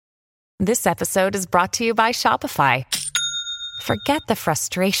This episode is brought to you by Shopify. Forget the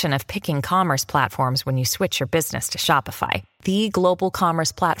frustration of picking commerce platforms when you switch your business to Shopify, the global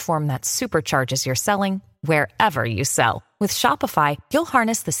commerce platform that supercharges your selling wherever you sell. With Shopify, you'll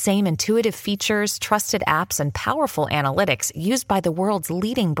harness the same intuitive features, trusted apps, and powerful analytics used by the world's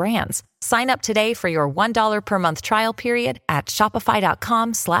leading brands. Sign up today for your $1 per month trial period at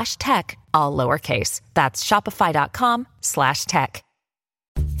shopify.com/tech, all lowercase. That's shopify.com/tech.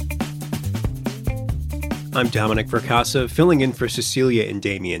 I'm Dominic Vercasa, filling in for Cecilia and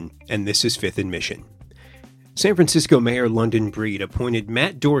Damien, and this is Fifth and Mission. San Francisco Mayor London Breed appointed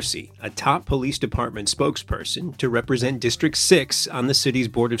Matt Dorsey, a top police department spokesperson, to represent District 6 on the city's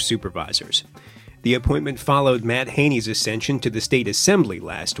Board of Supervisors. The appointment followed Matt Haney's ascension to the state assembly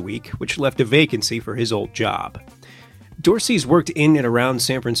last week, which left a vacancy for his old job. Dorsey's worked in and around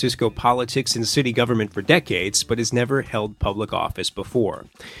San Francisco politics and city government for decades, but has never held public office before.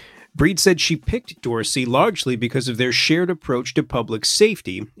 Breed said she picked Dorsey largely because of their shared approach to public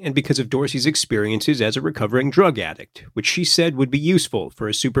safety and because of Dorsey's experiences as a recovering drug addict, which she said would be useful for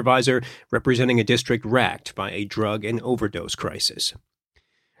a supervisor representing a district racked by a drug and overdose crisis.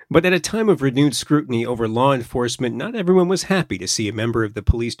 But at a time of renewed scrutiny over law enforcement, not everyone was happy to see a member of the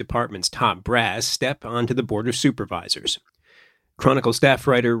police department's top brass step onto the Board of Supervisors. Chronicle staff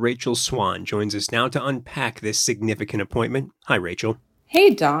writer Rachel Swan joins us now to unpack this significant appointment. Hi, Rachel.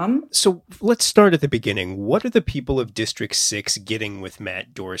 Hey, Dom. So let's start at the beginning. What are the people of District 6 getting with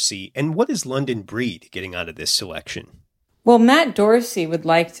Matt Dorsey, and what is London Breed getting out of this selection? Well, Matt Dorsey would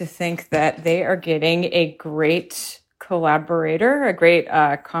like to think that they are getting a great collaborator, a great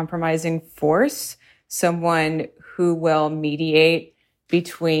compromising force, someone who will mediate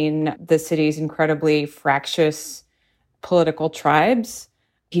between the city's incredibly fractious political tribes.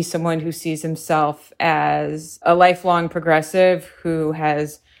 He's someone who sees himself as a lifelong progressive who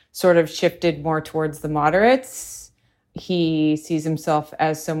has sort of shifted more towards the moderates. He sees himself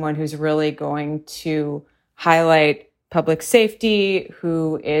as someone who's really going to highlight public safety,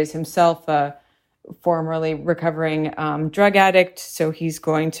 who is himself a formerly recovering drug addict. So he's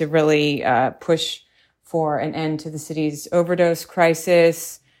going to really push for an end to the city's overdose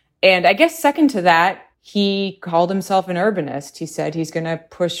crisis. And I guess second to that, he called himself an urbanist. He said he's going to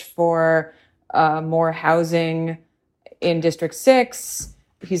push for more housing in District 6.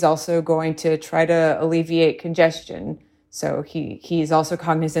 He's also going to try to alleviate congestion. So he's also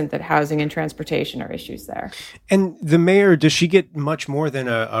cognizant that housing and transportation are issues there. And the mayor, does she get much more than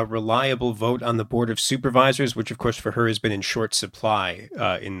a reliable vote on the Board of Supervisors, which, of course, for her has been in short supply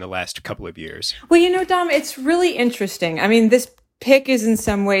in the last couple of years? Well, Dom, it's really interesting. I mean, this pick is in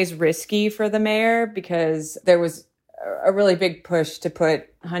some ways risky for the mayor because there was a really big push to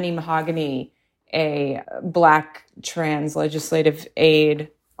put Honey Mahogany, a Black trans legislative aide,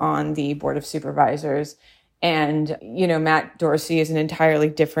 on the Board of Supervisors. And, Matt Dorsey is an entirely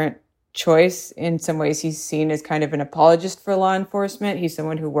different choice. In some ways, he's seen as kind of an apologist for law enforcement. He's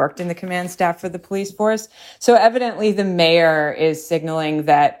someone who worked in the command staff for the police force. So evidently the mayor is signaling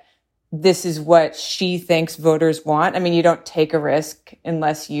that this is what she thinks voters want. I mean, you don't take a risk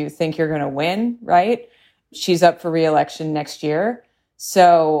unless you think you're going to win, right? She's up for re-election next year.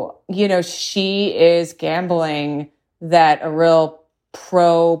 So, she is gambling that a real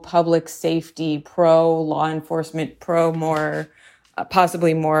pro-public safety, pro-law enforcement,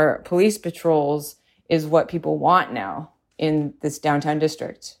 possibly more police patrols is what people want now in this downtown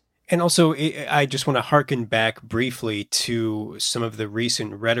district. And also, I just want to hearken back briefly to some of the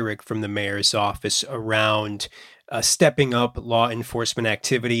recent rhetoric from the mayor's office around stepping up law enforcement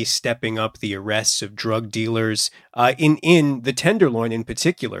activity, stepping up the arrests of drug dealers in the Tenderloin in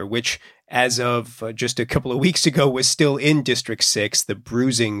particular, which as of just a couple of weeks ago was still in District 6. The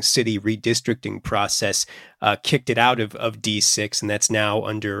bruising city redistricting process kicked it out of D6, and that's now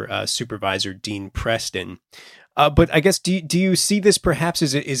under Supervisor Dean Preston. But I guess, do you see this perhaps,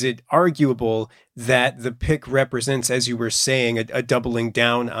 is it arguable that the pick represents, as you were saying, a doubling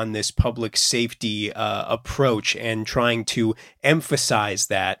down on this public safety approach and trying to emphasize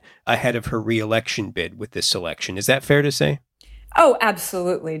that ahead of her re-election bid with this selection? Is that fair to say? Oh,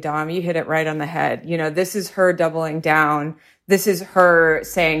 absolutely, Dom. You hit it right on the head. This is her doubling down. This is her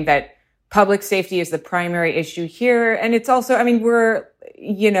saying that public safety is the primary issue here. And it's also, we're,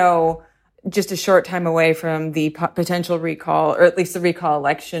 just a short time away from the potential recall, or at least the recall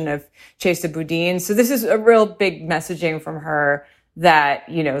election of Chesa Boudin. So this is a real big messaging from her that,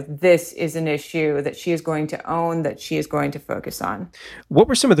 this is an issue that she is going to own, that she is going to focus on. What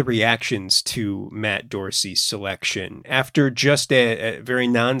were some of the reactions to Matt Dorsey's selection? After just a very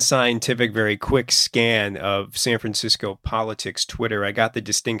non-scientific, very quick scan of San Francisco politics Twitter, I got the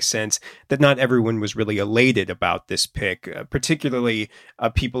distinct sense that not everyone was really elated about this pick, particularly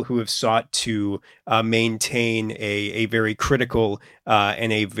people who have sought to maintain a very critical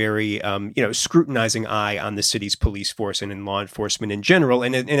and a very scrutinizing eye on the city's police force and in law enforcement in general.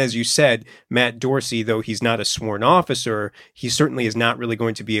 And as you said, Matt Dorsey, though he's not a sworn officer, he certainly is not really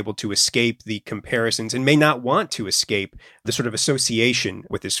going to be able to escape the comparisons and may not want to escape the sort of association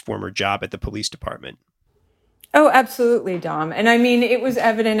with his former job at the police department. Oh, absolutely, Dom. And I mean, it was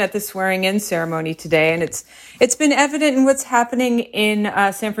evident at the swearing-in ceremony today, and it's been evident in what's happening in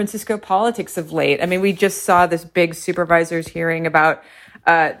San Francisco politics of late. I mean, we just saw this big supervisors hearing about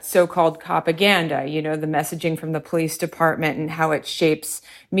so-called propaganda, the messaging from the police department and how it shapes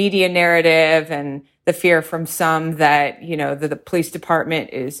media narrative, and the fear from some that, the police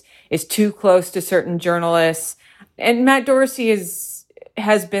department is too close to certain journalists. And Matt Dorsey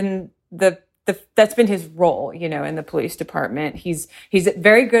has been that's been his role, in the police department. He's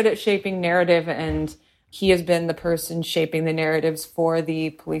very good at shaping narrative, and he has been the person shaping the narratives for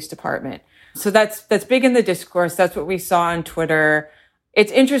the police department. So that's big in the discourse. That's what we saw on Twitter.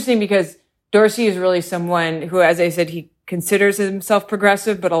 It's interesting because Dorsey is really someone who, as I said, he considers himself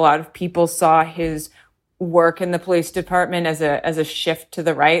progressive, but a lot of people saw his work in the police department as a shift to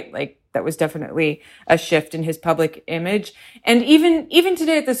the right. Like, that was definitely a shift in his public image. And even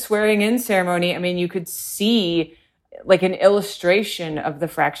today at the swearing-in ceremony, I mean, you could see like an illustration of the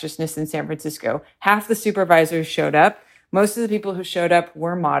fractiousness in San Francisco. Half the supervisors showed up. Most of the people who showed up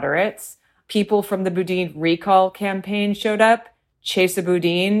were moderates. People from the Boudin recall campaign showed up. Chesa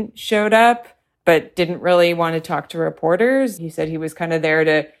Boudin showed up, but didn't really want to talk to reporters. He said he was kind of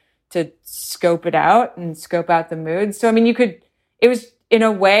there to scope it out and scope out the mood. So, I mean, it was in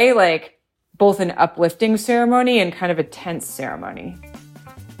a way like both an uplifting ceremony and kind of a tense ceremony.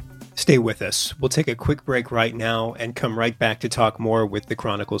 Stay with us. We'll take a quick break right now and come right back to talk more with the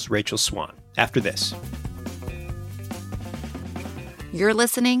Chronicle's Rachel Swan after this. You're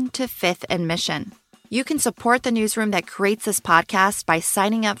listening to Fifth and Mission. You can support the newsroom that creates this podcast by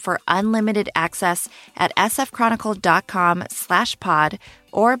signing up for unlimited access at sfchronicle.com/pod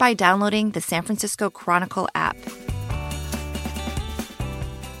or by downloading the San Francisco Chronicle app.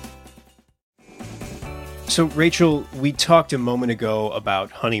 So, Rachel, we talked a moment ago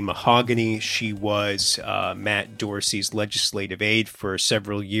about Honey Mahogany. She was Matt Dorsey's legislative aide for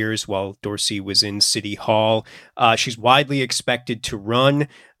several years while Dorsey was in City Hall. She's widely expected to run.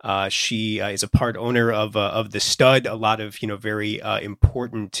 She is a part owner of the Stud, a lot of very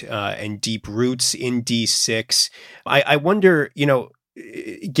important and deep roots in D6. I wonder,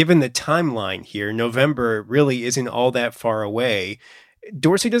 given the timeline here, November really isn't all that far away.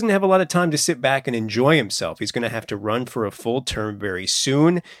 Dorsey doesn't have a lot of time to sit back and enjoy himself. He's going to have to run for a full term very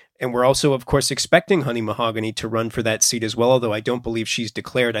soon. And we're also, of course, expecting Honey Mahogany to run for that seat as well, although I don't believe she's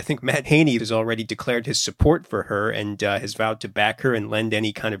declared. I think Matt Haney has already declared his support for her and has vowed to back her and lend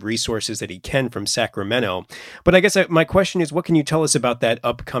any kind of resources that he can from Sacramento. But I guess my question is, what can you tell us about that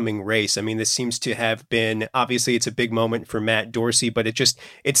upcoming race? I mean, this seems to have been, obviously it's a big moment for Matt Dorsey, but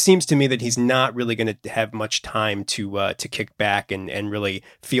it seems to me that he's not really going to have much time to kick back and really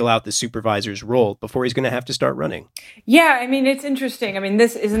feel out the supervisor's role before he's going to have to start running. Yeah, I mean, it's interesting. I mean,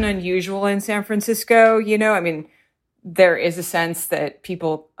 this isn't unusual in San Francisco, I mean, there is a sense that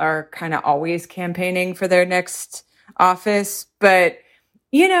people are kind of always campaigning for their next office. But,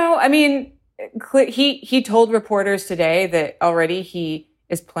 I mean, he told reporters today that already he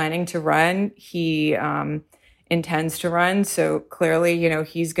is planning to run. He intends to run. So clearly,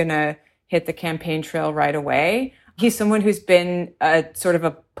 he's going to hit the campaign trail right away. He's someone who's been a sort of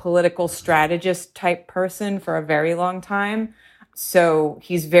a political strategist type person for a very long time. So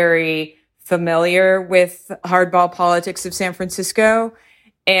he's very familiar with hardball politics of San Francisco.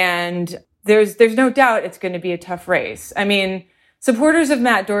 And there's no doubt it's going to be a tough race. I mean, supporters of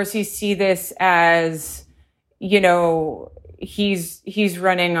Matt Dorsey see this as, he's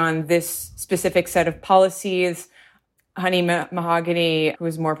running on this specific set of policies. Honey Mahogany, who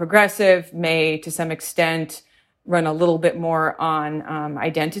is more progressive, may to some extent run a little bit more on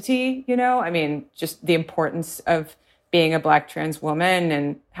identity, I mean, just the importance of being a Black trans woman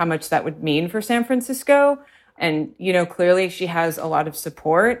and how much that would mean for San Francisco. And, clearly she has a lot of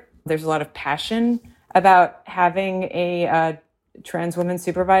support. There's a lot of passion about having a trans woman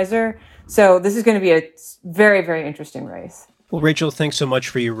supervisor. So this is going to be a very, very interesting race. Well, Rachel, thanks so much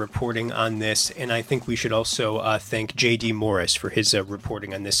for your reporting on this. And I think we should also thank J.D. Morris for his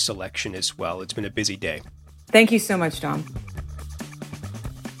reporting on this selection as well. It's been a busy day. Thank you so much, Dom.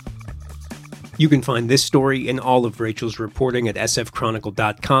 You can find this story and all of Rachel's reporting at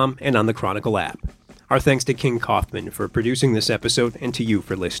sfchronicle.com and on the Chronicle app. Our thanks to King Kaufman for producing this episode and to you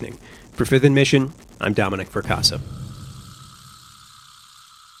for listening. For Fifth and Mission, I'm Dominic Fracassa.